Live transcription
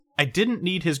I didn't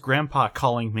need his grandpa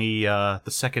calling me the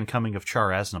second coming of Char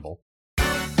Aznable.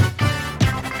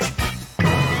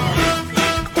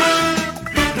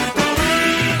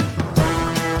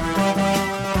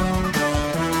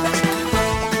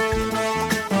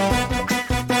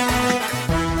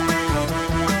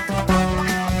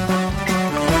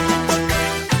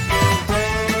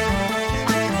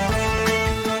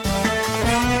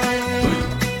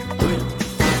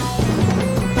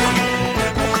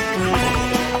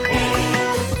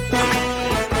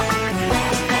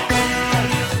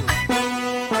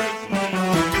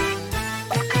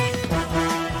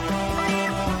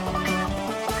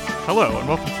 Hello, and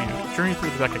welcome to Journey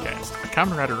Through the Decacast, a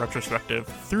Kamen Rider retrospective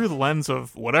through the lens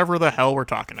of whatever the hell we're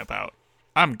talking about.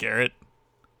 I'm Garrett.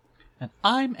 And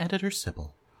I'm Editor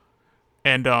Sybil.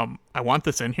 And I want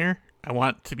this in here. I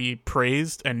want to be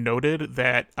praised and noted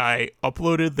that I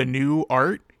uploaded the new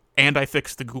art and I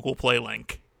fixed the Google Play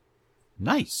link.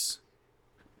 Nice.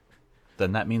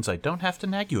 Then that means I don't have to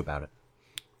nag you about it.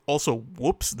 Also,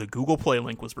 whoops, the Google Play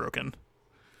link was broken.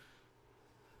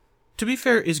 To be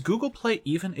fair, is Google Play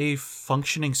even a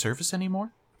functioning service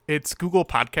anymore? It's Google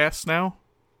Podcasts now.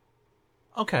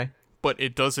 Okay. But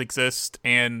it does exist,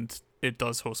 and it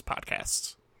does host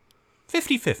podcasts.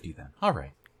 50-50 then. All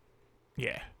right.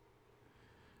 Yeah.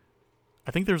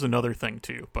 I think there's another thing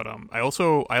too, but I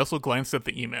also glanced at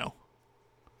the email.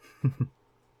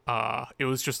 It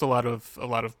was just a lot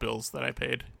of bills that I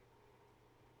paid.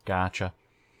 Gotcha.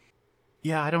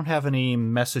 Yeah, I don't have any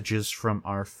messages from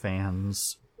our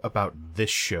fans about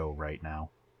this show right now.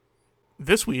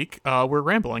 This week, we're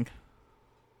rambling.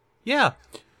 Yeah.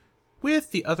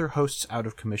 With the other hosts out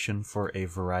of commission for a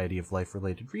variety of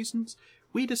life-related reasons,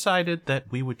 we decided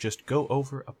that we would just go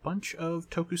over a bunch of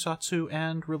tokusatsu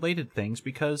and related things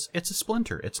because it's a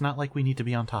splinter. It's not like we need to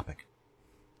be on topic.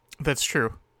 That's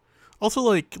true.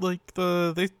 Also,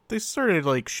 they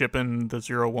started shipping the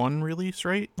 01 release,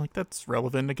 right? Like that's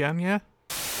relevant again, yeah.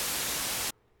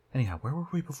 Anyhow, where were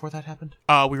we before that happened?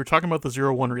 We were talking about the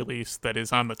 01 release that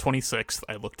is on the 26th.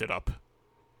 I looked it up.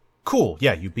 Cool.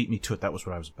 Yeah, you beat me to it. That was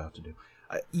what I was about to do.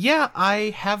 Yeah,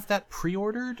 I have that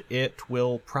pre-ordered. It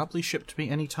will probably ship to me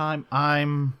anytime.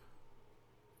 I'm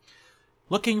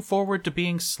looking forward to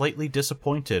being slightly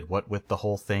disappointed with the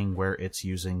whole thing where it's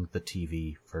using the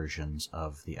TV versions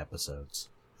of the episodes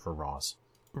for Raws.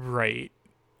 Right.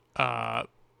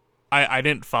 I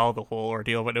didn't follow the whole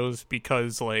ordeal, but it was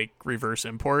because, reverse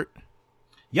import.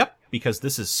 Yep, because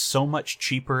this is so much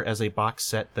cheaper as a box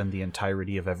set than the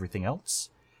entirety of everything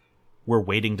else. We're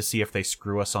waiting to see if they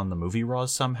screw us on the movie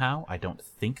Raws somehow. I don't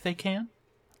think they can.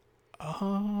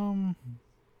 Who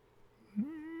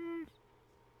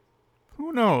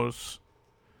knows?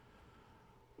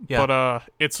 Yeah. But,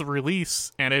 it's a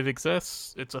release, and it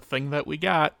exists. It's a thing that we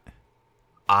got.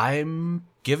 I'm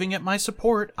giving it my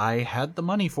support. I had the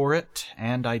money for it,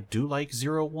 and I do like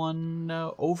 01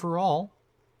 overall.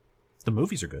 The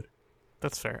movies are good.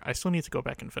 That's fair. I still need to go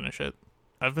back and finish it.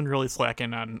 I've been really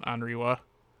slacking on Reiwa.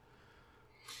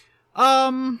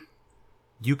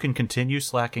 You can continue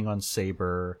slacking on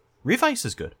Saber. Revice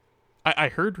is good. I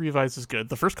heard Revise is good.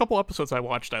 The first couple episodes I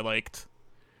watched, I liked.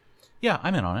 Yeah,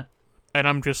 I'm in on it. And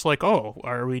I'm just like, oh,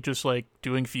 are we just,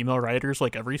 doing female writers,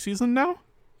 every season now?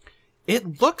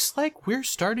 It looks like we're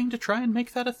starting to try and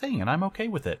make that a thing, and I'm okay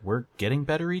with it. We're getting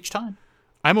better each time.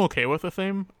 I'm okay with the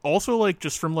theme. Also,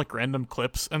 just from, random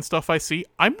clips and stuff I see,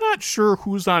 I'm not sure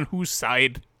who's on whose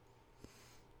side.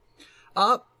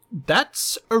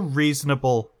 That's a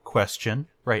reasonable question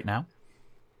right now.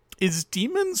 Is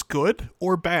Demons good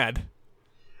or bad?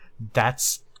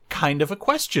 That's kind of a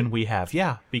question we have,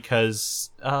 yeah,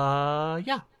 because,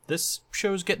 this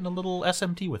show's getting a little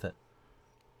SMT with it.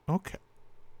 Okay.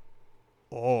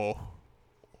 Oh.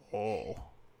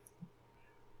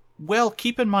 Well,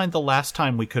 keep in mind the last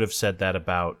time we could have said that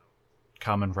about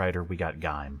Kamen Rider, we got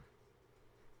Gaim.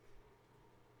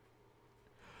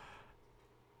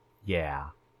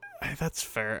 Yeah. That's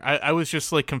fair. I was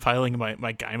just, compiling my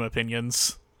Gaim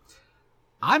opinions.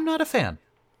 I'm not a fan.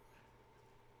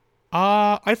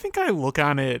 I think I look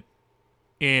on it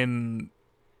in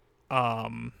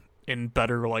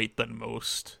better light than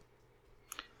most.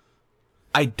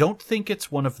 I don't think it's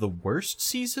one of the worst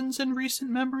seasons in recent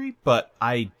memory, but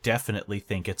I definitely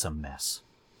think it's a mess.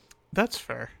 That's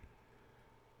fair.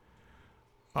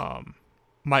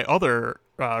 My other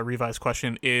revised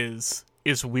question is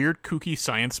Weird Kooky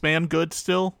Science Man good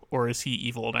still, or is he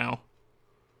evil now?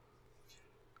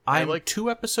 I'm 2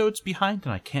 episodes behind,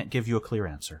 and I can't give you a clear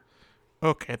answer.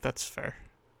 Okay, that's fair.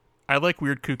 I like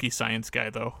Weird Kooky Science Guy,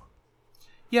 though.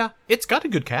 Yeah, it's got a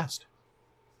good cast.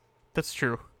 That's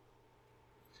true.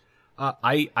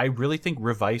 I really think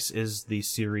Revice is the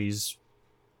series.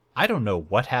 I don't know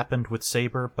what happened with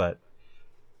Saber, but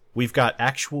we've got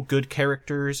actual good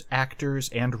characters, actors,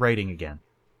 and writing again.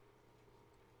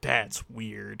 That's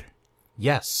weird.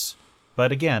 Yes,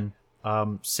 but again,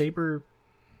 Saber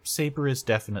is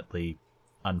definitely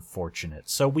unfortunate.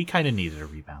 So we kind of needed a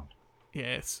rebound.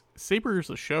 Yes,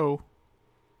 Saber's a show.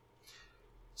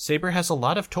 Saber has a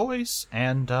lot of toys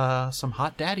and some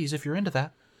hot daddies if you're into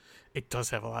that. It does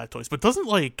have a lot of toys, but doesn't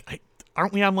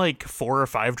aren't we on 4 or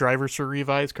 5 drivers for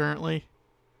Revise currently?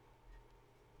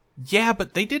 Yeah,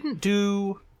 but they didn't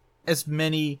do as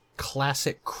many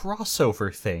classic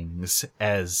crossover things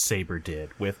as Saber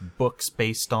did, with books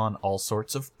based on all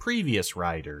sorts of previous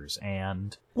riders,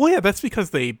 and... Well, yeah, that's because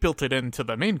they built it into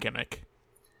the main gimmick.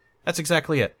 That's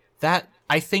exactly it. That,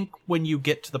 I think when you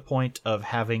get to the point of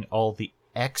having all the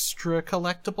extra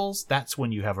collectibles, that's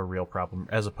when you have a real problem,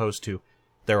 as opposed to,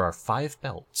 there are 5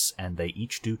 belts, and they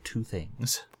each do 2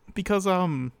 things. Because,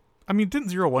 didn't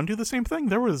Zero One do the same thing?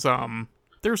 There's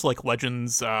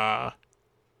Legends,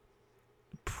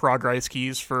 progress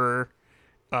keys for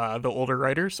the older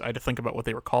riders. I had to think about what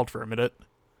they were called for a minute.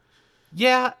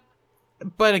 Yeah,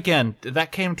 but again,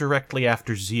 that came directly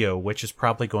after Zeo, which is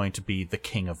probably going to be the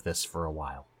king of this for a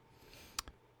while.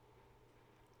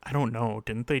 I don't know.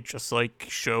 Didn't they just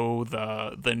show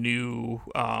the new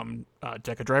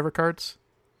Deca driver cards?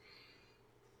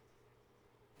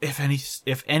 If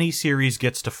any series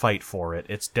gets to fight for it,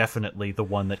 it's definitely the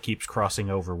one that keeps crossing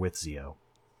over with Zeo.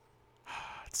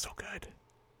 It's so good.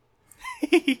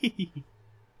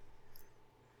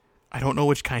 I don't know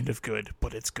which kind of good,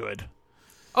 but it's good.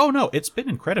 Oh no, it's been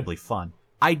incredibly fun.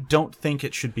 I don't think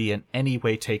it should be in any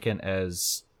way taken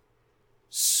as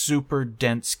super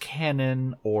dense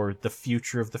canon or the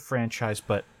future of the franchise,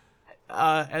 but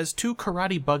as 2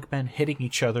 karate bugmen hitting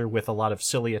each other with a lot of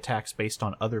silly attacks based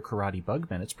on other karate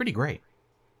bugmen, it's pretty great.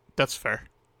 That's fair.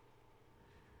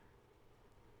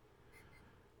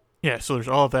 Yeah, so there's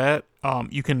all of that.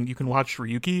 You can watch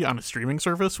Ryuki on a streaming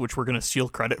service, which we're gonna steal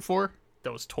credit for.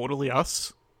 That was totally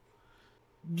us.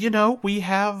 You know, we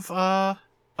have a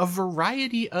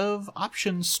variety of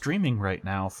options streaming right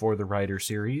now for the Rider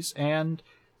series, and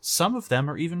some of them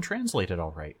are even translated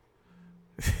all right.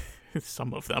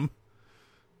 Some of them.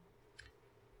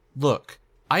 Look,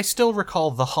 I still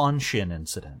recall the Hanshin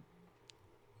incident.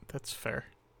 That's fair.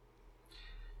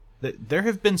 There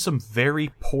have been some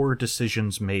very poor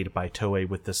decisions made by Toei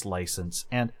with this license,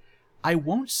 and I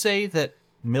won't say that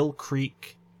Mill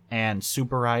Creek and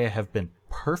Subaraya have been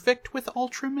perfect with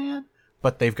Ultraman,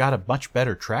 but they've got a much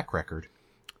better track record.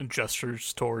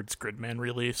 Gestures towards Gridman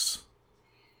release.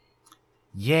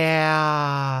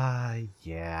 Yeah,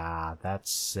 that's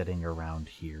sitting around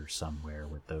here somewhere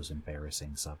with those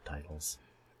embarrassing subtitles.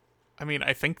 I mean,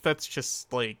 I think that's just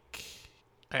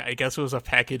I guess it was a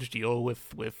package deal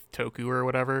with Toku or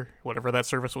whatever that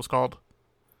service was called.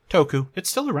 Toku. It's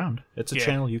still around. It's a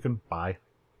channel you can buy.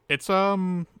 It's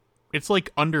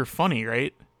under Funny,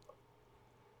 right?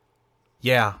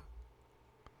 Yeah.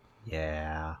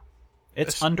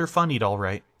 It's under funnied, all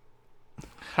right.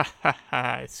 Ha ha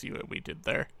ha, I see what we did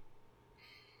there.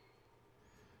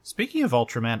 Speaking of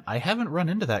Ultraman, I haven't run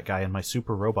into that guy in my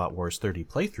Super Robot Wars 30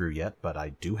 playthrough yet, but I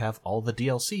do have all the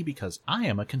DLC because I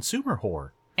am a consumer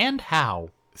whore. And how?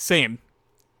 Same.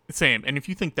 And if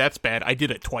you think that's bad, I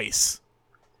did it twice.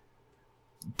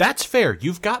 That's fair.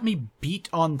 You've got me beat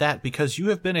on that because you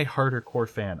have been a harder core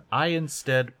fan. I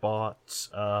instead bought,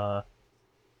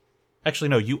 Actually,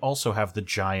 no, you also have the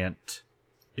giant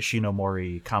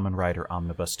Ishinomori Kamen Rider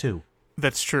Omnibus 2.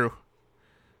 That's true.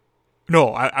 No,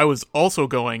 I was also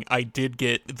I did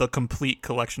get the complete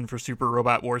collection for Super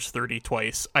Robot Wars 30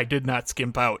 twice. I did not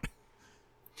skimp out.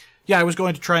 Yeah, I was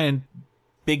going to try and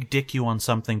big dick you on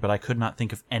something, but I could not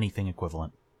think of anything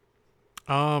equivalent.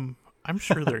 I'm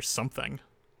sure there's something.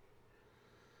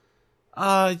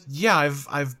 Yeah,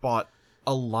 I've bought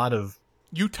a lot of...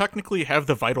 You technically have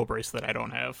the Vital Bracelet I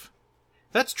don't have.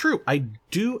 That's true. I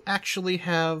do actually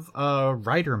have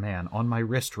Rider Man on my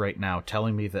wrist right now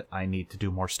telling me that I need to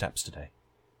do more steps today.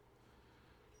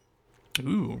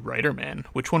 Ooh, Rider Man.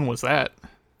 Which one was that?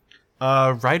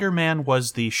 Rider Man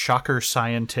was the shocker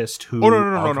scientist who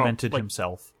augmented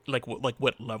himself. Like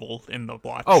what level in the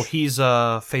block? Oh, he's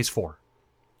phase 4.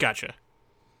 Gotcha.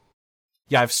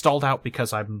 Yeah, I've stalled out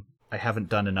because I haven't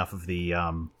done enough of the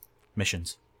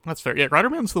missions. That's fair. Yeah, Rider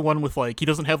Man's the one with he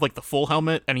doesn't have the full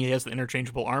helmet and he has the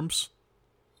interchangeable arms.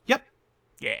 Yep.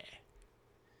 Yeah.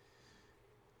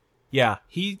 Yeah,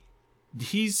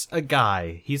 he's a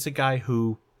guy. He's a guy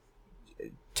who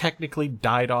technically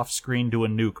died off screen to a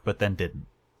nuke, but then didn't.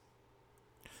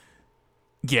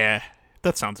 Yeah,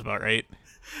 That sounds about right.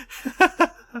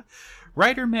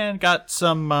 Rider Man got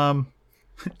some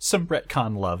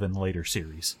retcon love in later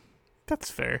series. That's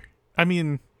fair. I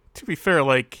mean, to be fair,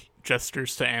 like,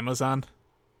 gestures to Amazon.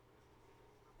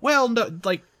 Well, no,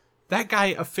 like, that guy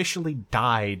officially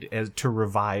died That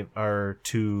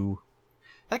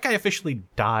guy officially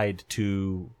died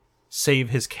to save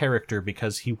his character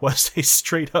because he was a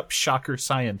straight-up shocker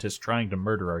scientist trying to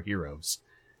murder our heroes.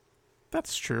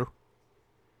 That's true.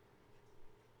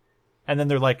 And then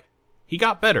they're like, he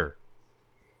got better.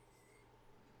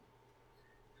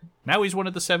 Now he's one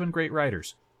of the 7 great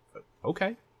writers.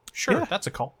 Okay, sure, Yeah. that's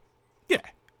a call. Yeah.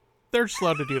 They're just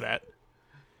allowed to do that.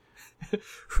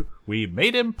 We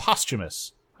made him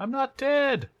posthumous. I'm not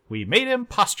dead. We made him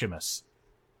posthumous.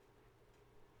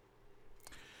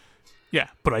 Yeah,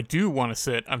 but I do want to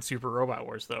sit on Super Robot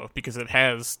Wars, though, because it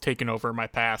has taken over my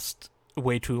past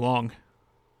way too long.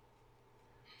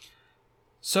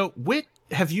 So,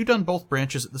 have you done both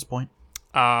branches at this point?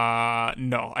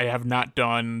 No, I have not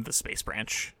done the Space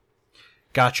Branch.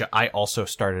 Gotcha. I also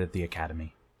started at the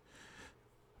Academy.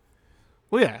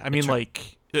 Well, yeah, I mean,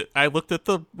 like, I looked at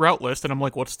the route list, and I'm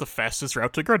like, what's the fastest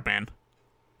route to Gridman?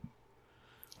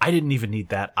 I didn't even need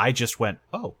that. I just went,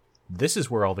 oh, this is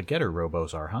where all the Getter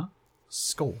Robos are, huh?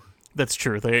 Score. That's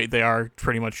true. They are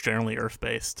pretty much generally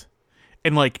Earth-based.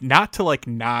 And, like, not to, like,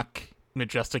 knock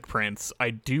Majestic Prince. I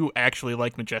do actually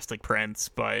like Majestic Prince,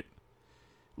 but,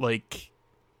 like,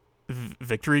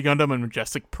 Victory Gundam and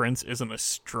Majestic Prince isn't a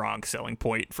strong selling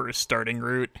point for a starting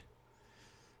route.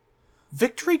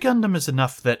 Victory Gundam is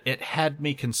enough that it had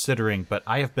me considering, but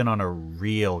I have been on a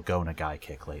real Go Nagai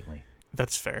kick lately.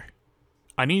 That's fair.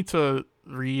 I need to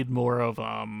read more of,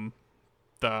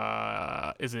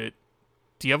 is it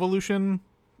De-Evolution?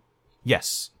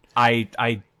 Yes.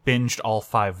 I binged all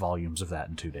 5 volumes of that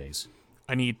in 2 days.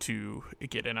 I need to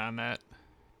get in on that.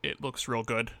 It looks real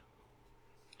good.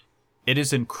 It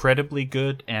is incredibly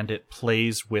good, and it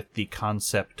plays with the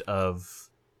concept of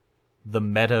the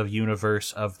meta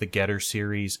universe of the Getter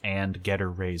series and Getter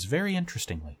Rays very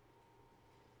interestingly.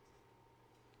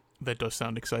 That does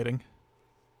sound exciting.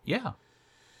 Yeah.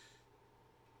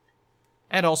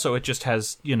 And also it just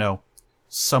has,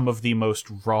 some of the most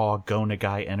raw Go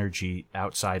Nagai energy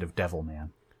outside of Devilman.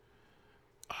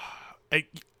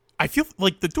 I feel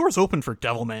like the door's open for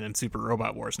Devilman and Super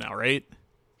Robot Wars now, right?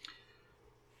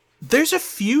 There's a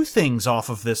few things off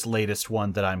of this latest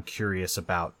one that I'm curious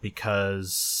about,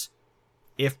 because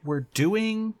if we're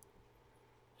doing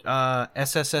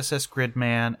SSSS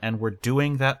Gridman and we're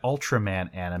doing that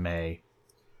Ultraman anime,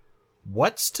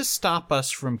 what's to stop us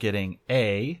from getting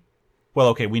well,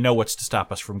 okay, we know what's to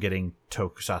stop us from getting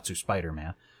Tokusatsu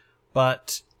Spider-Man,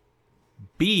 but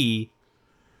B,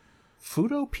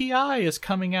 Fudo PI is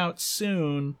coming out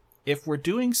soon. If we're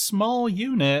doing small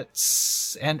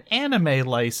units and anime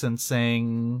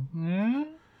licensing,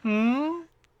 oh,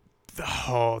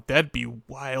 that'd be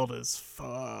wild as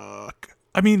fuck.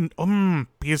 I mean,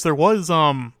 because there was,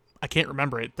 I can't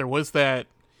remember it. There was that,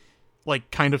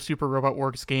 like, kind of Super Robot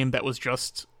Wars game that was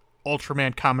just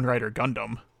Ultraman Kamen Rider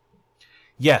Gundam.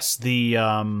 Yes, the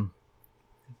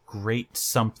Great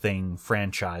Something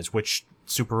franchise, which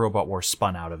Super Robot Wars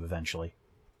spun out of eventually.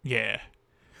 Yeah.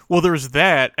 Well, there's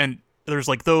that, and there's,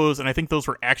 like, those, and I think those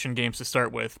were action games to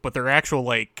start with, but they're actual,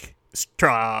 like,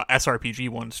 SRPG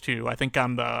ones, too. I think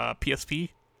on the PSP.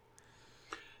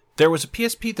 There was a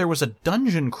PSP, there was a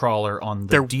dungeon crawler on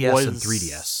the DS and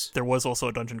 3DS. There was also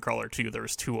a dungeon crawler, too. There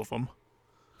was 2 of them.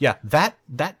 Yeah,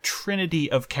 that trinity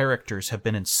of characters have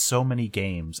been in so many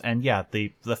games, and yeah,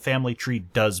 the family tree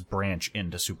does branch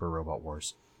into Super Robot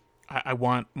Wars. I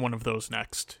want one of those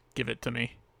next. Give it to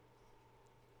me.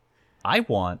 I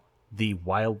want the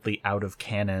wildly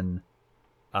out-of-canon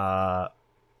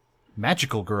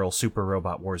Magical Girl Super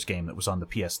Robot Wars game that was on the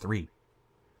PS3.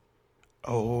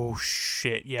 Oh,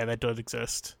 shit. Yeah, that does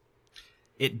exist.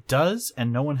 It does,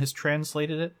 and no one has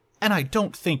translated it. And I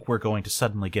don't think we're going to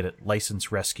suddenly get it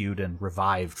licensed, rescued, and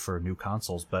revived for new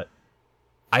consoles, but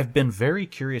I've been very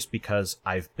curious because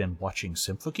I've been watching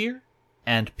Symphogear,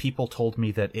 and people told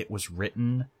me that it was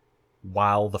written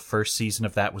while the first season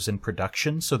of that was in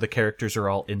production, so the characters are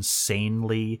all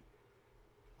insanely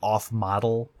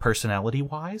off-model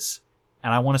personality-wise,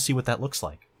 and I want to see what that looks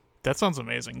like. That sounds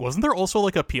amazing. Wasn't there also,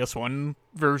 like, a PS1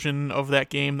 version of that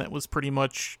game that was pretty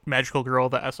much Magical Girl,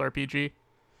 the SRPG?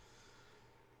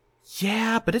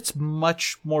 Yeah, but it's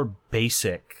much more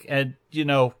basic. And,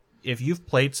 if you've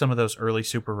played some of those early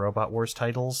Super Robot Wars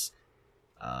titles,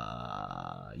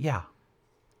 yeah.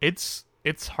 It's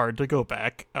hard to go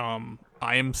back.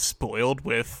 I am spoiled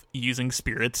with using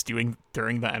spirits during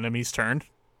the enemy's turn.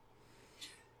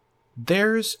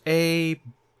 There's a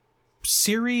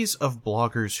series of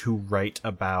bloggers who write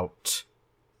about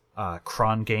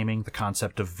cron gaming, the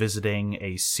concept of visiting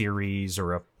a series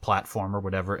or a platform or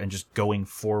whatever and just going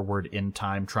forward in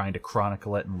time, trying to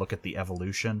chronicle it and look at the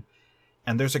evolution.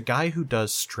 And there's a guy who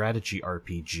does strategy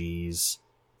RPGs.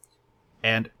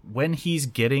 And when he's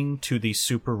getting to the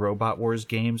Super Robot Wars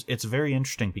games, it's very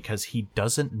interesting because he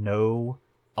doesn't know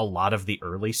a lot of the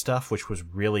early stuff, which was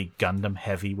really Gundam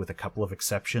heavy with a couple of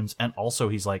exceptions. And also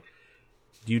he's like,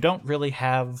 you don't really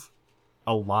have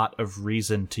a lot of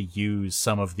reason to use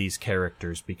some of these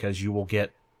characters because you will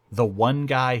get the one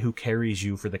guy who carries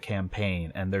you for the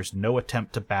campaign and there's no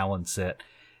attempt to balance it.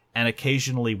 And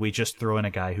occasionally we just throw in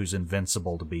a guy who's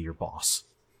invincible to be your boss.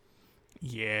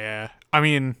 Yeah. I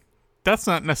mean, that's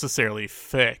not necessarily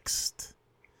fixed.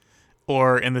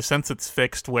 Or in the sense it's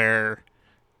fixed where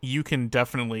you can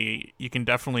definitely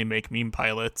make meme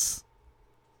pilots.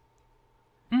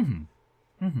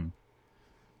 Mm-hmm. Mm-hmm.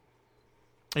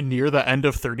 And near the end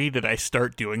of 30, did I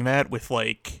start doing that with,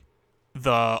 like,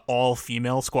 the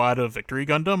all-female squad of Victory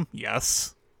Gundam?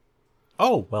 Yes.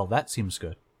 Oh, well, that seems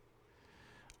good.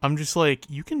 I'm just like,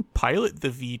 you can pilot the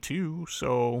V2,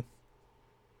 so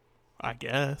I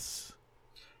guess.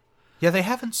 Yeah, they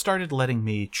haven't started letting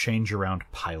me change around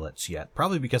pilots yet,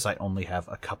 probably because I only have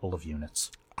a couple of units.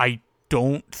 I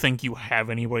don't think you have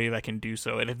anybody that can do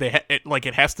so.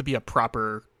 It has to be a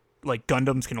proper, like,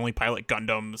 Gundams can only pilot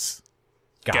Gundams.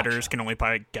 Gotcha. Getters can only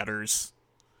pilot Getters.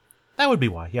 That would be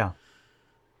why, yeah.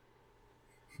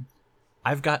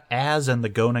 I've got Az and the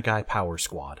Go Nagai Power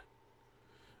Squad.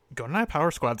 Go Nagai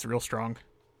Power Squad's real strong.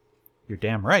 You're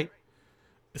damn right.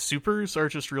 The supers are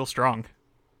just real strong.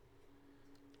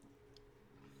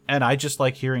 And I just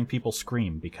like hearing people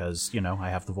scream because, I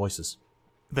have the voices.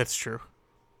 That's true.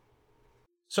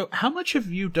 So how much have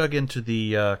you dug into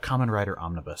the Kamen Rider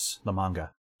Omnibus, the manga?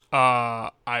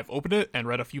 I've opened it and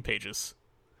read a few pages.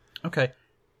 Okay.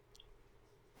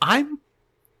 I'm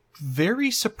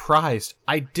very surprised.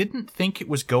 I didn't think it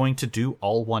was going to do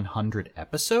all 100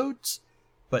 episodes,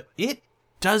 but it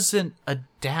doesn't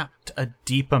adapt a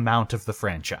deep amount of the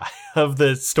franchise, of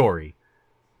the story.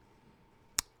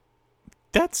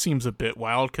 That seems a bit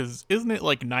wild, because isn't it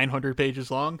like 900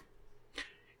 pages long?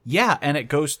 Yeah, and it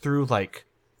goes through like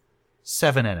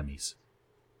 7 enemies.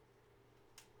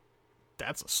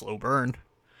 That's a slow burn.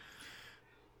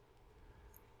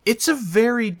 It's a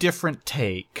very different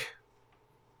take.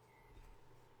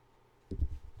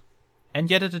 And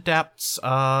yet it adapts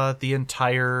the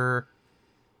entire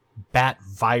Bat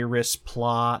virus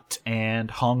plot, and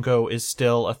Hongo is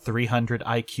still a 300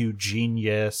 IQ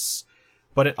genius.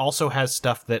 But it also has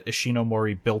stuff that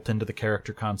Ishinomori built into the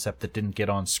character concept that didn't get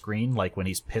on screen, like when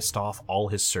he's pissed off, all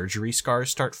his surgery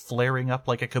scars start flaring up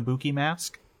like a kabuki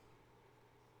mask.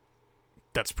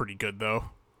 That's pretty good, though.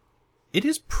 It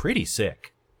is pretty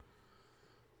sick.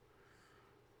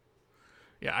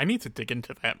 Yeah, I need to dig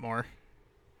into that more.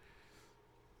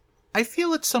 I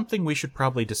feel it's something we should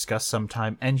probably discuss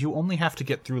sometime, and you only have to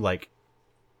get through, like,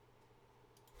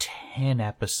 10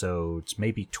 episodes,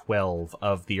 maybe 12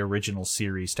 of the original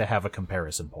series to have a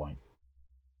comparison point.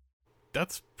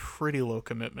 That's pretty low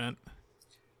commitment.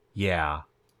 Yeah.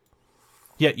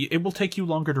 Yeah, it will take you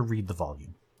longer to read the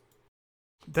volume.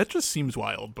 That just seems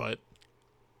wild, but...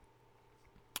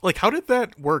 Like, how did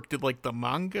that work? Did, like, the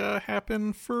manga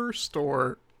happen first,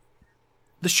 or...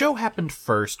 The show happened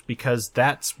first because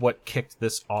that's what kicked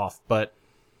this off, but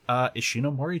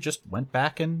Ishinomori just went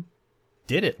back and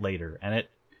did it later. And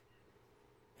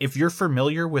if you're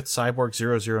familiar with Cyborg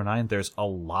 009, there's a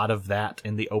lot of that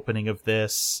in the opening of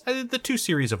this. The two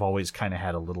series have always kind of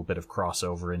had a little bit of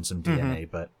crossover and some DNA,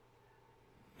 but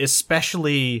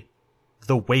especially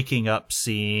the waking up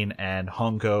scene and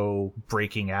Hongo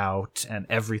breaking out and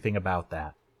everything about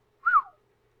that.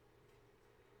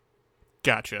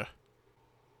 Gotcha.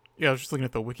 Yeah, I was just looking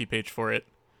at the wiki page for it.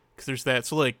 Because there's that.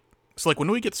 So like, when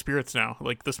do we get spirits now?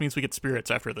 Like, this means we get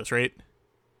spirits after this, right?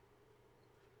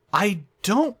 I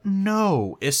don't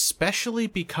know, especially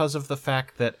because of the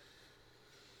fact that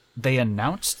they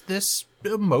announced this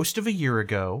most of a year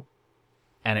ago,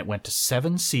 and it went to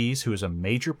 7 Seas, who is a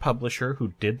major publisher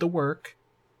who did the work,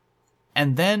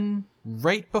 and then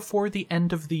right before the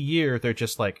end of the year, they're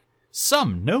just like,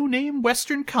 some no-name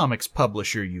Western comics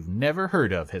publisher you've never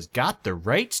heard of has got the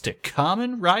rights to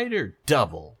Kamen Rider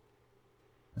Double.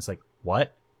 It's like,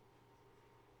 what?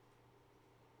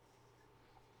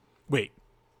 Wait,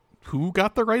 who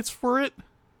got the rights for it?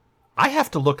 I have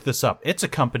to look this up. It's a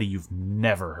company you've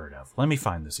never heard of. Let me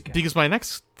find this again. Because my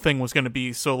next thing was going to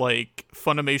be, so like,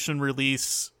 Funimation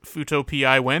release Futo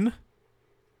PI when?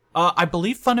 I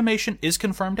believe Funimation is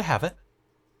confirmed to have it.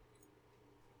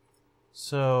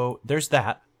 So there's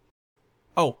that.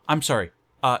 Oh, I'm sorry.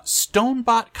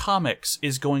 Stonebot Comics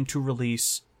is going to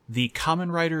release the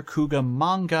Kamen Rider Kuga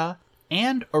manga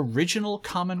and original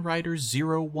Kamen Rider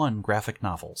 01 graphic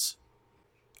novels.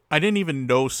 I didn't even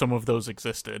know some of those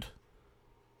existed.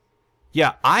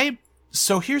 Yeah,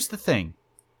 So here's the thing.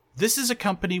 This is a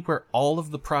company where all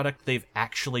of the product they've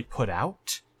actually put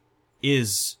out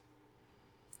is...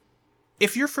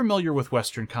 If you're familiar with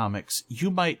Western comics, you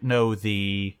might know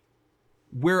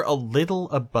we're a little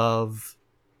above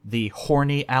the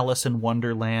horny Alice in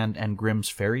Wonderland and Grimm's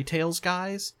Fairy Tales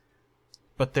guys,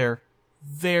 but they're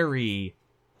very,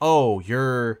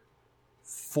 you're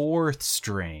fourth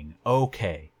string,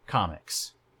 okay,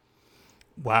 comics.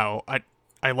 Wow,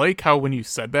 I like how when you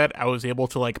said that, I was able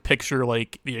to like picture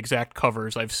like the exact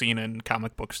covers I've seen in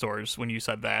comic book stores when you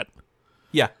said that.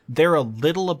 Yeah, they're a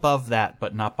little above that,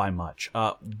 but not by much.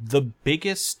 The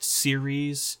biggest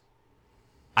series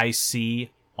I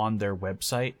see on their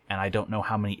website, and I don't know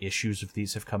how many issues of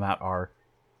these have come out,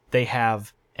 they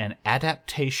have an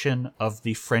adaptation of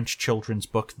the French children's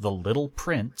book The Little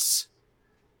Prince,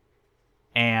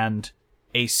 and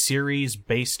a series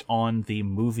based on the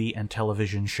movie and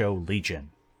television show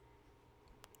Legion.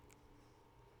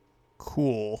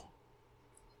 Cool.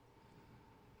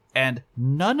 And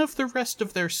none of the rest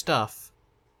of their stuff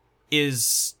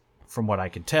is, from what I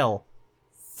can tell,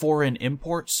 foreign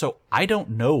import, so I don't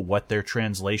know what their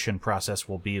translation process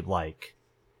will be like.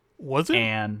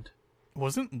 Wasn't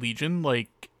Legion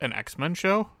like an X-Men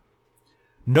show?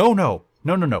 No.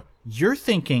 You're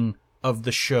thinking of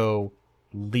the show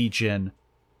Legion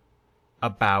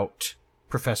about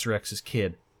Professor X's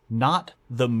kid, not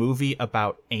the movie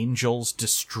about angels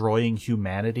destroying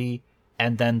humanity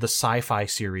and then the sci-fi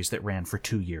series that ran for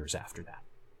 2 years after that.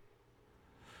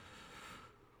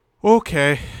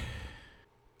 Okay.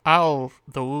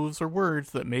 Those are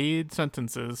words that made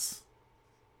sentences.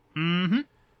 Mm-hmm.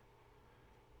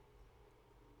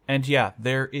 And yeah,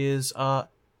 there is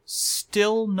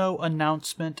still no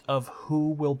announcement of who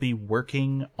will be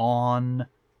working on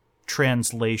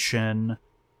translation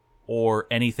or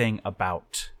anything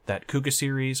about that Kuga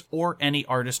series or any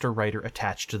artist or writer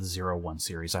attached to the 01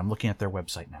 series. I'm looking at their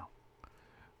website now.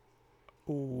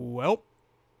 Well.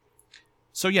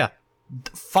 So yeah,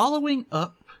 following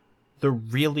up the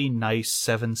really nice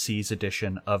 7 Seas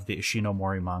edition of the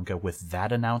Ishinomori manga with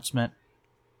that announcement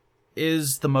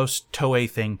is the most Toei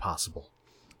thing possible.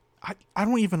 I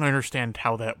don't even understand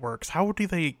how that works. How do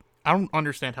they... I don't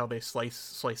understand how they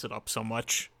slice it up so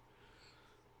much.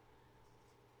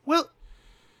 Well,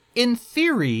 in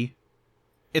theory,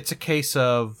 it's a case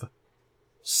of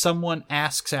someone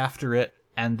asks after it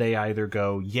and they either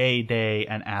go yay day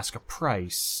and ask a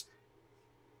price.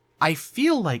 I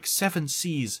feel like 7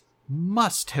 Seas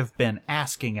must have been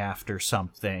asking after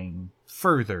something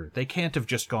further. They can't have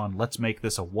just gone, let's make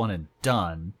this a one and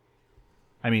done.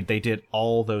 I mean, they did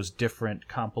all those different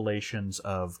compilations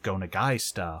of Go Nagai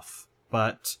stuff,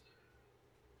 but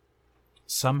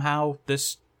somehow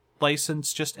this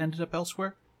license just ended up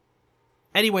elsewhere.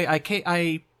 Anyway,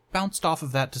 I bounced off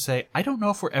of that to say, I don't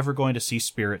know if we're ever going to see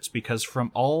Spirits, because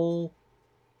from all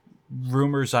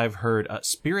rumors I've heard,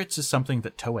 Spirits is something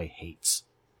that Toei hates.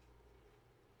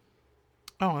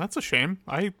 Oh, that's a shame.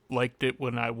 I liked it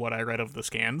when what I read of the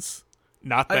scans.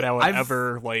 Not that I would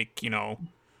ever,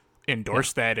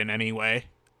 endorse that in any way.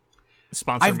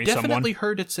 Sponsor me someone. I've definitely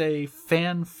heard it's a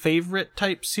fan favorite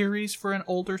type series for an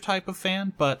older type of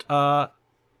fan, but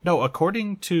no,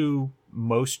 according to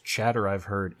most chatter I've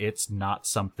heard, it's not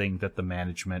something that the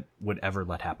management would ever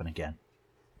let happen again.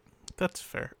 That's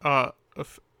fair.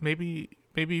 Maybe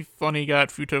Funny got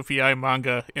Futofi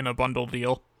manga in a bundle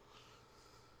deal.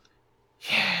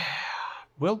 Yeah,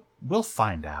 we'll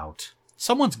find out.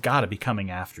 Someone's got to be coming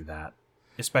after that,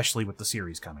 especially with the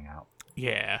series coming out.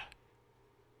 Yeah.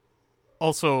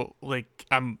 Also,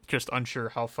 I'm just unsure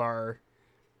how far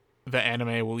the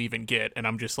anime will even get, and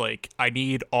I'm just I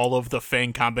need all of the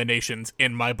Fang combinations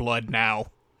in my blood now.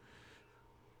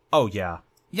 Oh, yeah.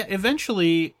 Yeah,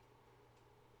 eventually...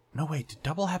 No, wait, did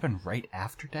Double happen right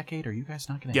after Decade? Are you guys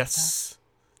not going to hit that?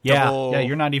 Yeah,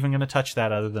 you're not even going to touch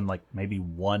that other than, maybe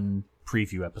one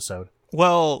preview episode.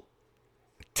 Well,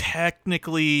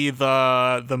 technically,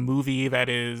 the movie that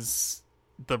is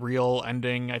the real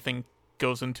ending, I think,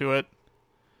 goes into it.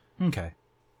 Okay.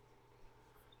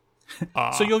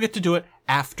 So you'll get to do it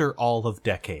after all of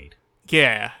Decade.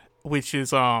 Yeah, which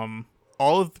is all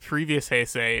of the previous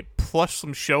Heisei plus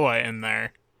some Showa in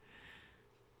there.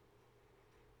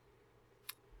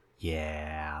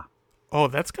 Yeah. Oh,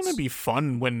 that's gonna be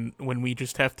fun when we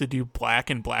just have to do Black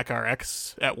and Black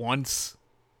RX at once.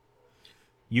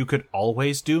 You could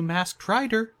always do Masked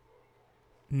Rider.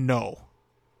 No.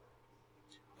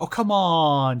 Oh, come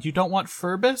on. You don't want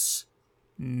Ferbus?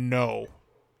 No.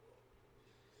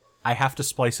 I have to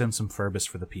splice in some Ferbus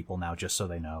for the people now, just so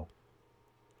they know.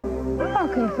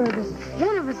 Okay, Fergus.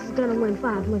 One of us is gonna win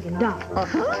 $5 million.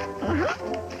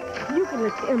 You can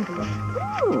lick the envelope.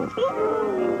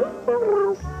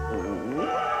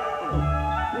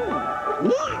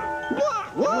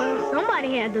 Well,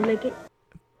 somebody had to lick it.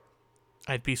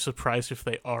 I'd be surprised if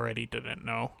they already didn't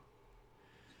know.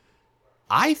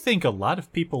 I think a lot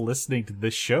of people listening to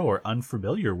this show are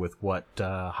unfamiliar with what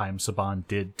Haim Saban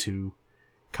did to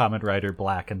Kamen Rider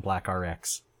Black and Black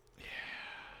RX.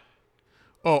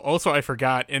 Oh, also I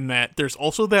forgot in that there's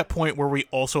also that point where we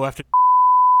also have to...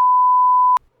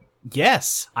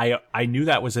 Yes, I knew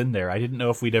that was in there. I didn't know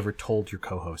if we'd ever told your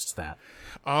co-hosts that.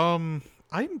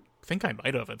 I think I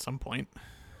might have at some point.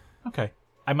 Okay.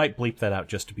 I might bleep that out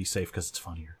just to be safe because it's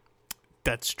funnier.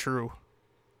 That's true.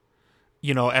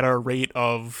 You know, at our rate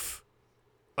of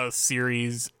a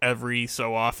series every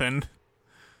so often.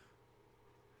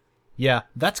 Yeah,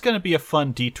 that's going to be a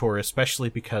fun detour, especially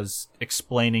because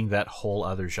explaining that whole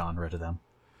other genre to them.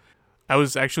 I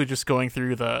was actually just going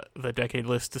through the decade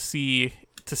list to see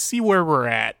where we're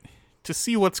at, to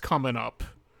see what's coming up.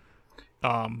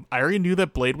 I already knew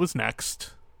that Blade was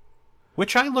next.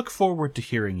 Which I look forward to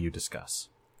hearing you discuss.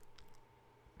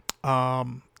 Yeah,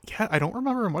 I don't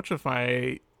remember much of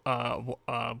my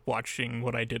watching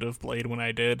what I did of Blade when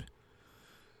I did.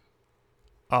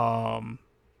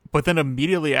 But then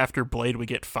immediately after Blade, we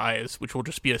get Fies, which will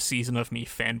just be a season of me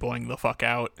fanboying the fuck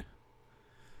out.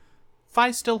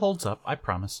 Fies still holds up, I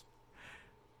promise.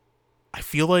 I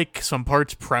feel like some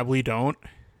parts probably don't.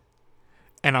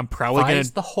 And I'm probably Fies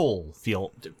gonna... the whole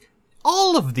feel...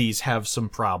 All of these have some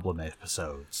problem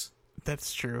episodes.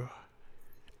 That's true.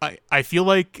 I feel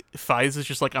like Fies is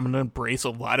just like, I'm gonna embrace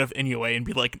a lot of Inoue and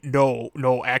be like, no,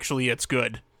 actually it's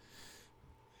good.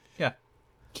 Yeah.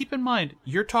 Keep in mind,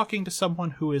 you're talking to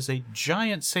someone who is a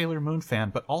giant Sailor Moon fan,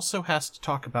 but also has to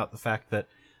talk about the fact that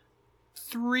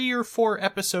 3 or 4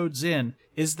 episodes in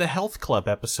is the Health Club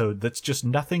episode that's just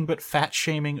nothing but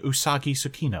fat-shaming Usagi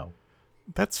Tsukino.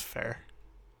 That's fair.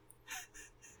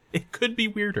 It could be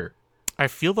weirder. I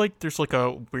feel like there's like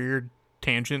a weird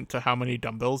tangent to how many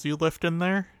dumbbells you lift in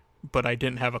there, but I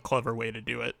didn't have a clever way to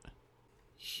do it.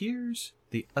 Here's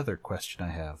the other question I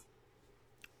have.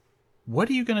 What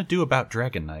are you going to do about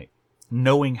Dragon Knight,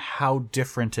 knowing how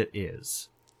different it is?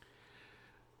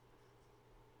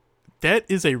 That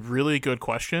is a really good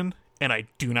question, and I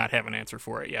do not have an answer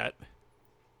for it yet.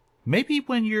 Maybe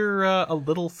when you're a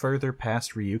little further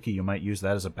past Ryuki, you might use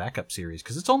that as a backup series,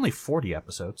 because it's only 40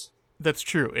 episodes. That's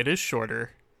true. It is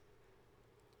shorter.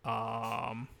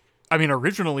 I mean,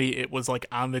 originally it was like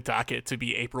on the docket to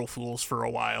be April Fools for a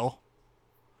while.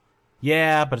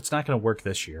 Yeah, but it's not going to work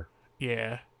this year.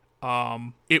 Yeah.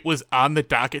 It was on the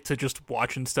docket to just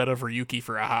watch instead of Ryuki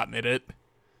for a hot minute.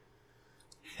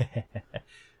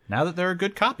 Now that there are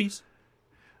good copies.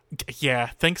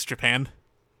 Yeah, thanks, Japan.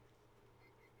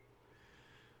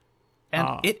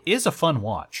 And it is a fun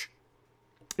watch.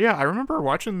 Yeah, I remember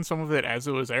watching some of it as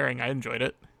it was airing. I enjoyed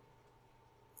it.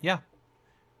 Yeah.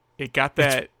 It got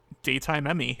that daytime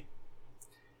Emmy.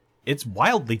 It's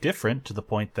wildly different to the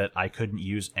point that I couldn't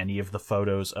use any of the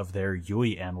photos of their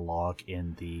Yui analog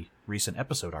in the recent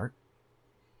episode art.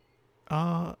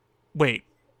 Wait.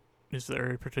 Is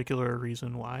there a particular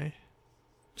reason why?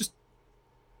 Just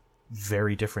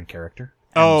very different character.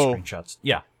 Oh. Screenshots.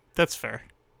 Yeah. That's fair.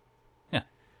 Yeah.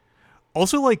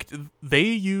 Also, like, they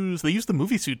use the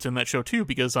movie suits in that show, too,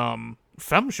 because,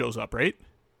 Femme shows up, right?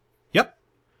 Yep.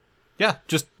 Yeah,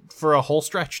 just for a whole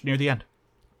stretch near the end.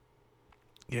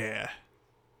 Yeah.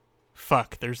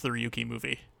 Fuck, there's the Ryuki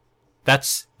movie.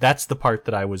 That's the part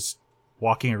that I was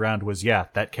walking around was, yeah,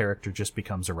 that character just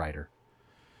becomes a writer.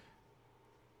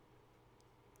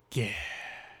 Yeah.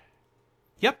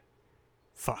 Yep.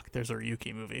 Fuck, there's a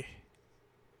Ryuki movie.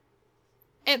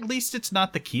 At least it's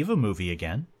not the Kiva movie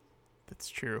again. That's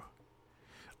true.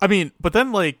 I mean, but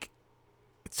then, like,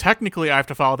 technically I have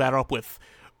to follow that up with,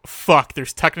 fuck,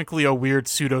 there's technically a weird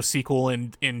pseudo-sequel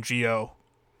in Geo.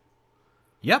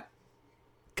 Yep.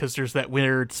 Because there's that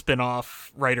weird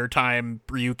spin-off writer time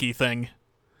Ryuki thing.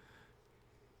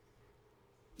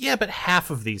 Yeah, but half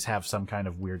of these have some kind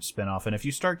of weird spin-off, and if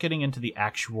you start getting into the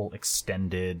actual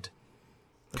extended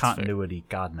continuity,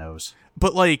 fair. God knows.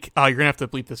 But, like, you're gonna have to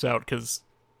bleep this out, because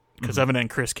Evan and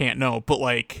Chris can't know, but,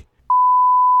 like...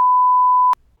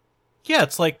 Yeah,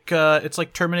 it's like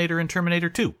Terminator and Terminator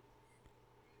 2.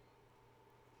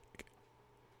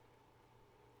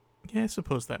 Yeah, I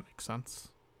suppose that makes sense.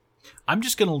 I'm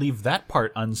just going to leave that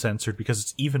part uncensored because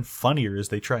it's even funnier as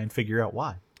they try and figure out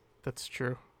why. That's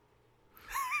true.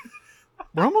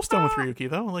 We're almost done with Ryuki,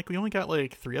 though. Like, we only got,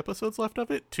 3 episodes left of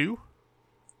it? 2?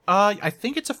 I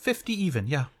think it's a 50 even,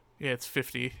 yeah. Yeah, it's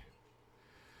 50.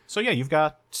 So yeah, you've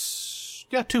got...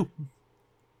 Yeah, 2.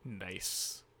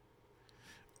 Nice.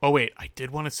 Oh, wait, I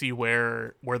did want to see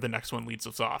where the next one leads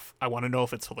us off. I want to know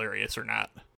if it's hilarious or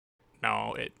not.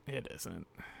 No, it isn't.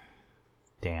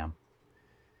 Damn.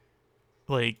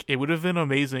 Like, it would have been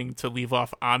amazing to leave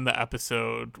off on the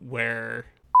episode where...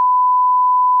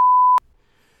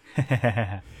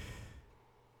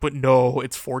 But no,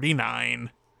 it's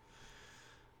 49.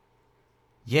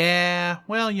 Yeah,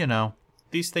 well,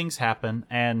 these things happen,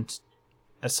 and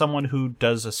as someone who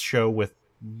does a show with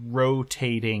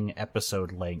rotating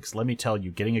episode lengths, let me tell you,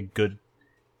 getting a good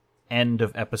end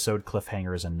of episode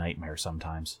cliffhanger is a nightmare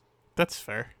sometimes. That's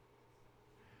fair.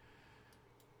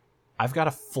 I've got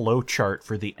a flow chart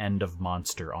for the end of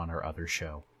Monster on our other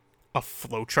show. A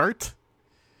flowchart?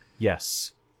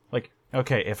 Yes. Like,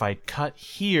 okay, if I cut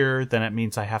here, then it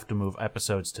means I have to move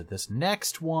episodes to this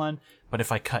next one. But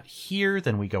if I cut here,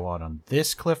 then we go out on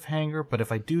this cliffhanger. But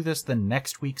if I do this, then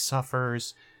next week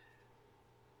suffers.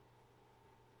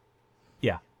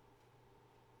 Yeah.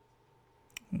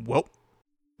 Well,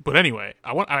 but anyway,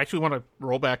 I actually want to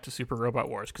roll back to Super Robot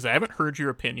Wars because I haven't heard your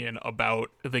opinion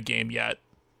about the game yet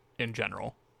in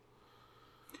general.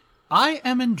 I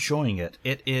am enjoying it.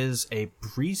 It is a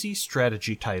breezy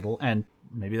strategy title, and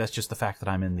maybe that's just the fact that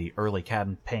I'm in the early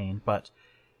campaign, but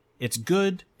it's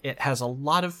good. It has a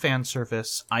lot of fan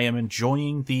service. I am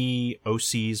enjoying the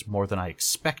OCs more than I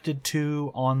expected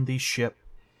to on the ship,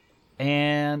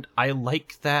 and I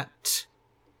like that,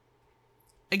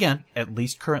 again, at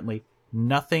least currently,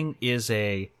 nothing is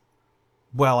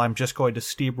I'm just going to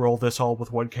steamroll this all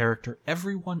with one character.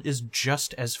 Everyone is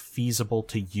just as feasible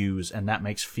to use, and that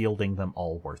makes fielding them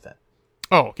all worth it.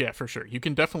 Oh, yeah, for sure. You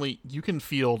can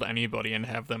field anybody and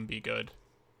have them be good.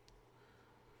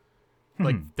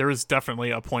 Like, there is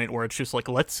definitely a point where it's just like,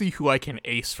 let's see who I can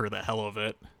ace for the hell of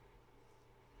it.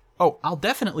 Oh, I'll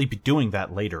definitely be doing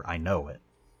that later, I know it.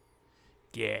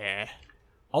 Yeah.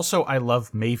 Also, I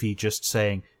love Mavie just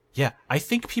saying, yeah, I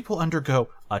think people undergo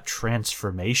a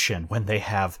transformation when they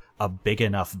have a big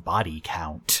enough body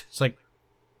count. It's like,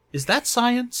 is that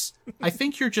science? I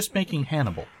think you're just making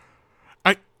Hannibal.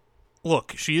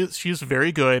 Look, she is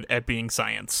very good at being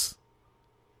science.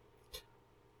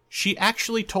 She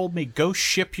actually told me, go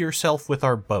ship yourself with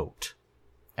our boat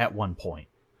at one point.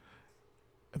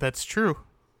 That's true.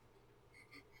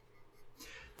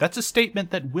 That's a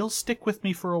statement that will stick with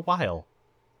me for a while.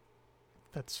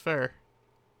 That's fair.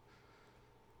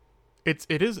 It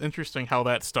is interesting how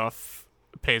that stuff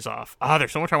pays off.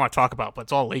 There's so much I want to talk about, but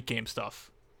it's all late game stuff.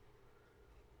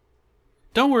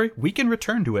 Don't worry, we can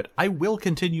return to it. I will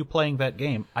continue playing that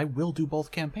game. I will do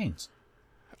both campaigns.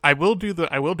 I will do the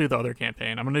other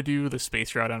campaign. I'm going to do the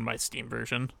space route on my Steam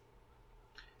version.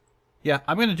 Yeah,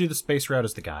 I'm going to do the space route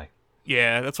as the guy.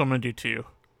 Yeah, that's what I'm going to do too.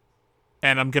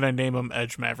 And I'm going to name him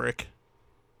Edge Maverick.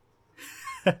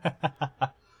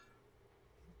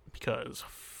 Because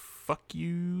fuck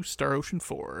you, Star Ocean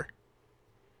 4.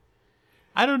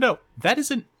 I don't know. That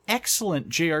is an excellent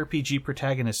JRPG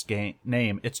protagonist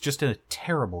name. It's just a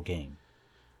terrible game.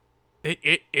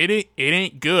 It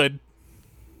ain't good.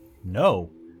 No.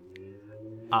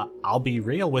 I'll be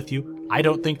real with you. I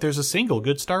don't think there's a single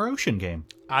good Star Ocean game.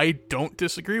 I don't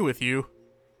disagree with you.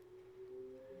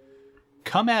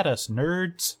 Come at us,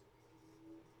 nerds.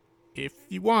 If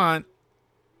you want.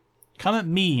 Come at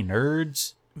me,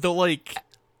 nerds. Though, like,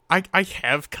 I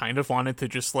have kind of wanted to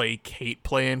just, like, hate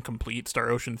play and complete Star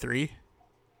Ocean 3.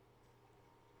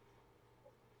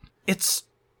 It's...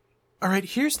 Alright,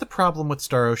 here's the problem with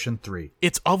Star Ocean 3.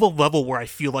 It's of a level where I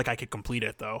feel like I could complete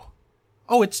it, though.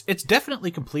 Oh, it's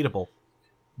definitely completable.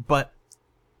 But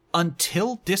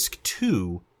until Disc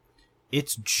 2,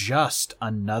 it's just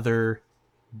another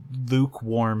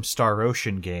lukewarm Star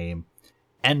Ocean game.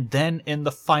 And then in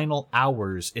the final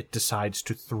hours, it decides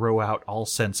to throw out all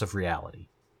sense of reality.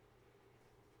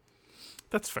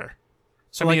 That's fair.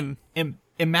 So,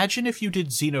 imagine if you did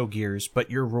Xenogears,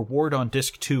 but your reward on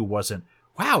Disc 2 wasn't,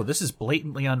 wow, this is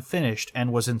blatantly unfinished,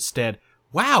 and was instead,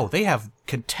 wow, they have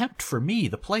contempt for me,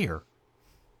 the player.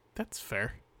 That's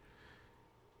fair.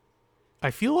 I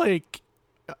feel like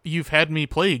you've had me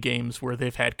play games where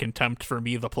they've had contempt for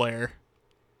me, the player.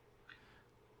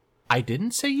 I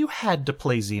didn't say you had to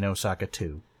play Xenosaga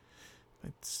 2.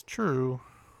 It's true.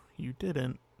 You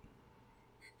didn't.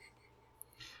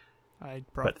 I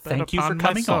brought but that thank you for upon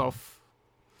coming myself.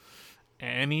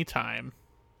 Anytime.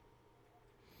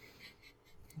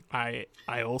 I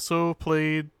also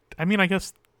played. I mean, I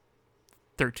guess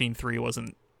 13.3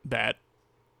 wasn't that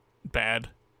bad.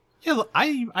 Yeah,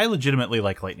 I legitimately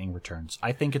like Lightning Returns.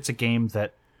 I think it's a game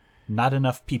that not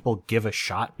enough people give a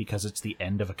shot because it's the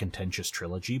end of a contentious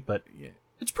trilogy, but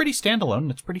it's pretty standalone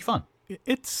and it's pretty fun.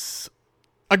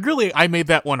 I made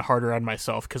that one harder on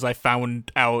myself because I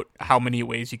found out how many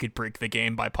ways you could break the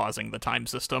game by pausing the time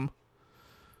system.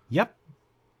 Yep.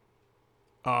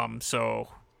 So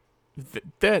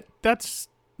that's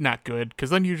not good because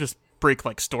then you just break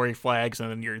like story flags and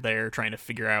then you're there trying to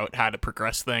figure out how to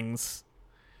progress things.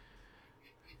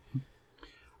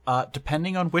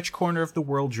 Depending on which corner of the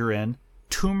world you're in,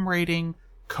 tomb raiding,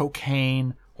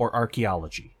 cocaine, or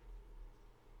archaeology.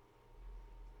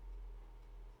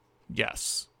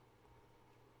 Yes.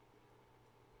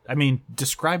 I mean,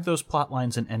 describe those plot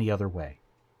lines in any other way.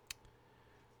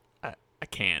 I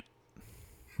can't.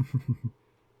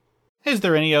 Is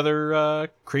there any other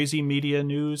crazy media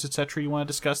news, etc. you want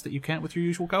to discuss that you can't with your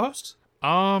usual co-hosts?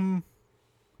 No,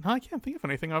 I can't think of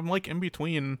anything. I'm like in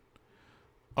between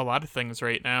a lot of things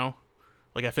right now.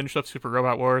 Like I finished up Super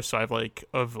Robot Wars, so I've like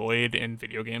a void in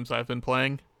video games I've been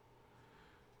playing.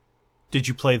 Did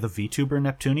you play the VTuber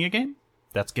Neptunia game?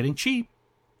 That's getting cheap.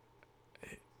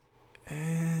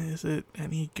 Is it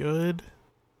any good?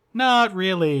 Not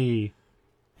really.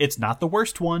 It's not the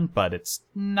worst one, but it's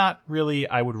not really.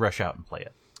 I would rush out and play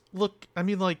it. Look, I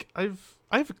mean, like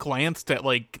I've glanced at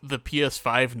like the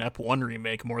PS5 Nep 1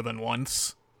 remake more than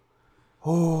once.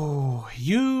 Oh,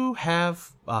 you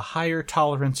have a higher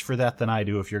tolerance for that than I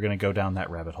do if you're going to go down that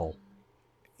rabbit hole.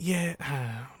 Yeah, I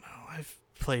don't know. I've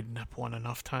played Nep 1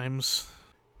 enough times.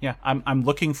 Yeah, I'm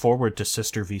looking forward to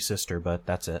Sister v Sister, but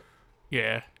that's it.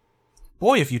 Yeah.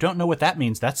 Boy, if you don't know what that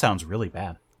means, that sounds really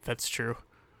bad. That's true.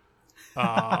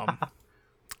 I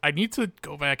need to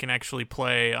go back and actually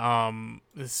play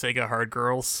the Sega Hard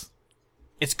Girls.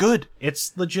 It's good.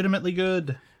 It's legitimately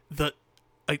good.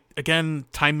 Again,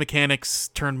 time mechanics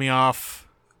turned me off.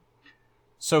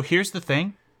 So here's the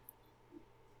thing.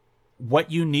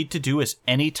 What you need to do is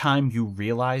anytime you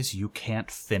realize you can't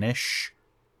finish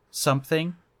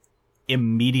something,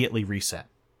 immediately reset.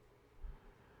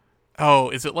 Oh,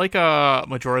 is it like a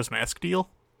Majora's Mask deal?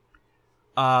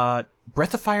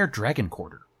 Breath of Fire Dragon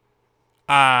Quarter.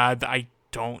 I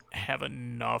don't have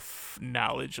enough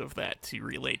knowledge of that to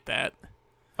relate that.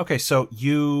 Okay, so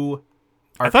you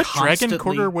are I thought constantly... Dragon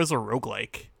Quarter was a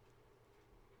roguelike.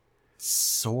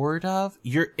 Sort of.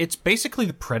 It's basically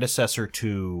the predecessor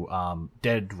to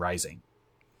Dead Rising.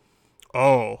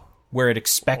 Oh. Where it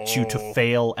expects you to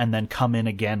fail and then come in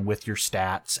again with your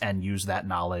stats and use that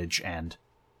knowledge and...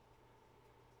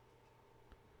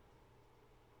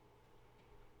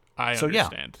 I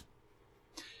understand.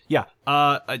 Yeah.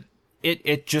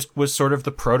 It just was sort of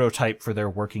the prototype for their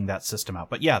working that system out.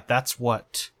 But yeah, that's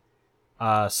what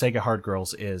Sega Hard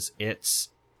Girls is. It's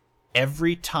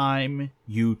every time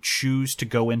you choose to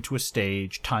go into a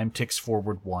stage, time ticks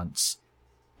forward once.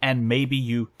 And maybe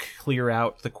you clear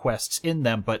out the quests in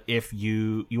them, but if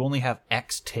you only have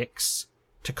X ticks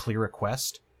to clear a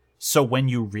quest. So when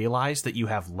you realize that you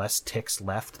have less ticks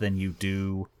left than you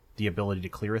do the ability to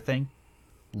clear a thing,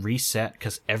 reset,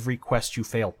 because every quest you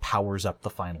fail powers up the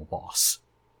final boss.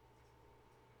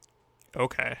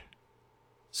 Okay.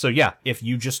 So yeah, if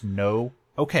you just know,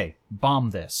 okay,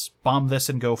 bomb this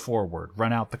and go forward,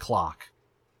 run out the clock,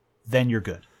 then you're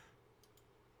good.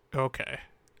 Okay.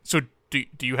 So do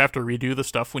you have to redo the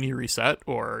stuff when you reset,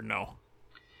 or no?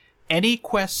 Any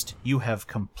quest you have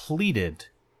completed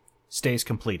stays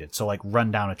completed, so like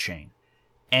run down a chain.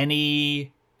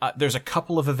 There's a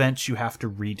couple of events you have to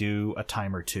redo a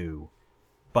time or two.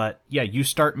 But yeah, you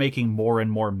start making more and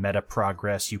more meta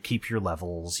progress. You keep your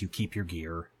levels, you keep your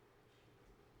gear.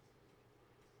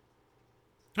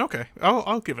 Okay,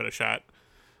 I'll give it a shot.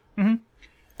 Mm-hmm.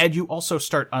 And you also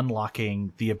start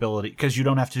unlocking the ability, because you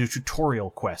don't have to do tutorial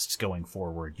quests going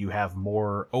forward. You have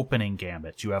more opening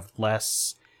gambits. You have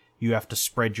less. You have to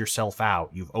spread yourself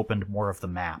out. You've opened more of the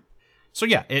map. So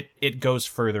yeah, it goes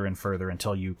further and further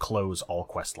until you close all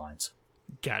quest lines.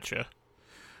 Gotcha.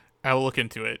 I'll look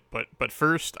into it, but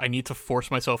first I need to force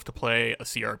myself to play a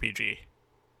CRPG.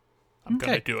 I'm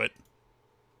gonna do it.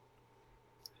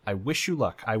 I wish you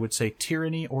luck. I would say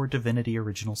Tyranny or Divinity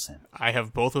Original Sin. I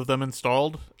have both of them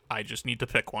installed. I just need to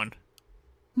pick one.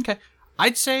 Okay.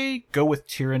 I'd say go with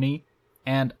Tyranny,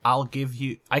 and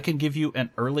I can give you an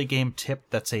early game tip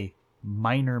that's a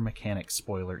minor mechanic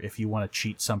spoiler if you want to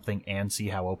cheat something and see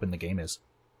how open the game is.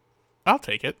 I'll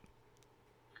take it.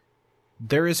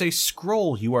 There is a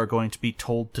scroll you are going to be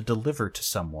told to deliver to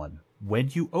someone. When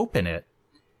you open it,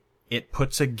 it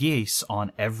puts a gease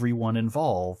on everyone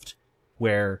involved,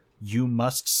 where you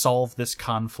must solve this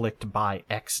conflict by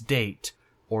X date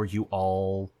or you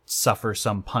all suffer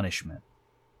some punishment.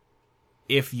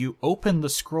 If you open the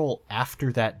scroll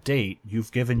after that date,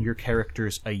 you've given your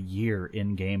characters a year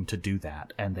in-game to do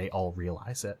that, and they all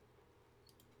realize it.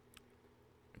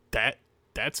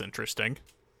 That's interesting.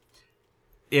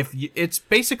 It's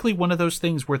basically one of those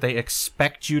things where they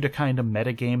expect you to kind of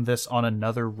metagame this on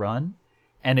another run,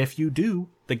 and if you do,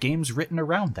 the game's written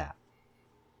around that.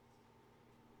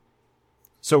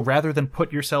 So rather than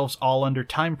put yourselves all under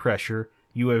time pressure,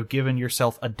 you have given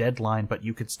yourself a deadline, but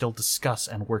you could still discuss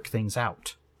and work things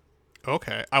out.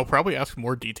 Okay, I'll probably ask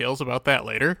more details about that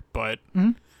later, but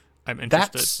I'm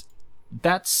interested.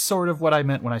 That's sort of what I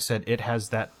meant when I said it has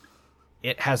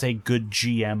a good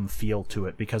GM feel to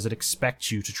it, because it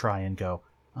expects you to try and go,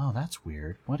 oh, that's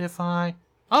weird. What if I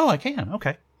can,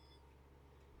 okay.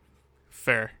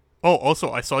 Fair. Oh,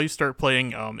 also, I saw you start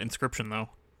playing Inscription, though.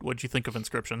 What'd you think of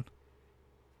Inscription?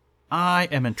 I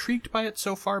am intrigued by it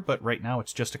so far, but right now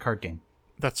it's just a card game.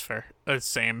 That's fair.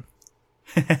 Same.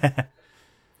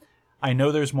 I know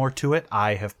there's more to it.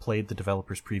 I have played the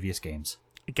developer's previous games.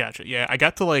 Gotcha. Yeah, I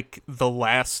got to, like, the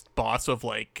last boss of,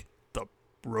 like, the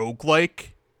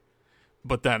roguelike,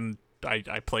 but then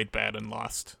I played bad and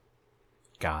lost.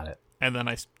 Got it. And then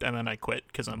I quit,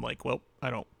 because I'm like, well, I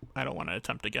don't want to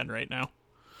attempt again right now.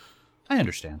 I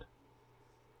understand.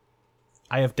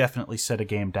 I have definitely set a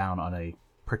game down on a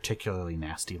particularly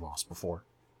nasty loss before.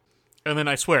 And then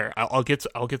I swear, I'll get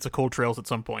to Cold Trails at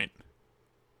some point.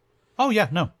 Oh yeah,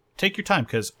 no. Take your time,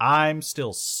 because I'm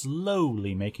still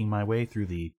slowly making my way through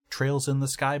the Trails in the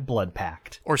Sky Blood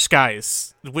Pact. Or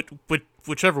Skies.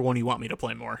 Whichever one you want me to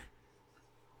play more.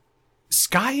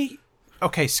 Sky?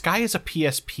 Okay, Sky is a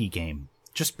PSP game.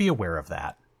 Just be aware of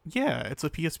that. Yeah, it's a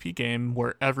PSP game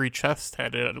where every chest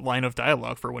had a line of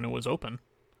dialogue for when it was open.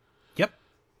 Yep.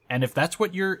 And if that's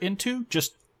what you're into,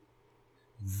 just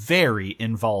very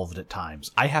involved at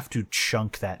times. I have to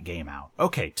chunk that game out.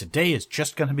 Okay, today is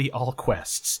just going to be all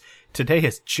quests. Today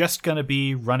is just going to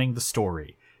be running the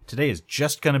story. Today is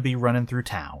just going to be running through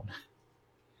town.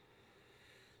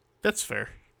 That's fair.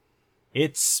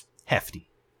 It's hefty.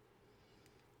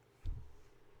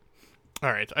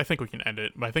 All right, I think we can end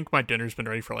it. I think my dinner's been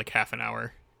ready for like half an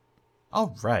hour.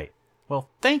 All right.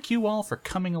 Well, thank you all for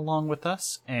coming along with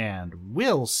us, and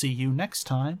we'll see you next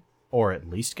time, or at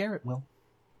least Garrett will.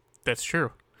 That's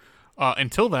true.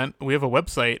 Until then, we have a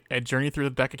website at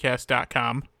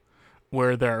journeythroughthedecacast.com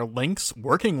where there are links,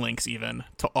 working links even,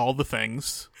 to all the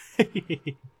things,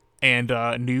 and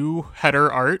new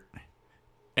header art,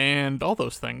 and all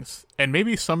those things. And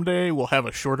maybe someday we'll have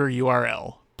a shorter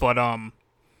URL, but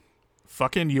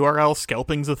fucking URL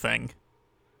scalping's a thing.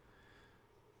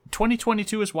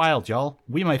 2022 is wild, y'all.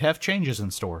 We might have changes in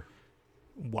store.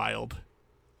 Wild.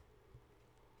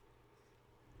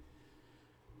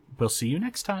 We'll see you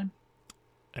next time.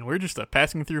 And we're just a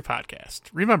passing through podcast.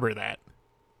 Remember that.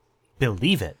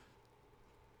 Believe it.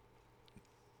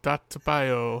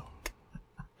 Bio.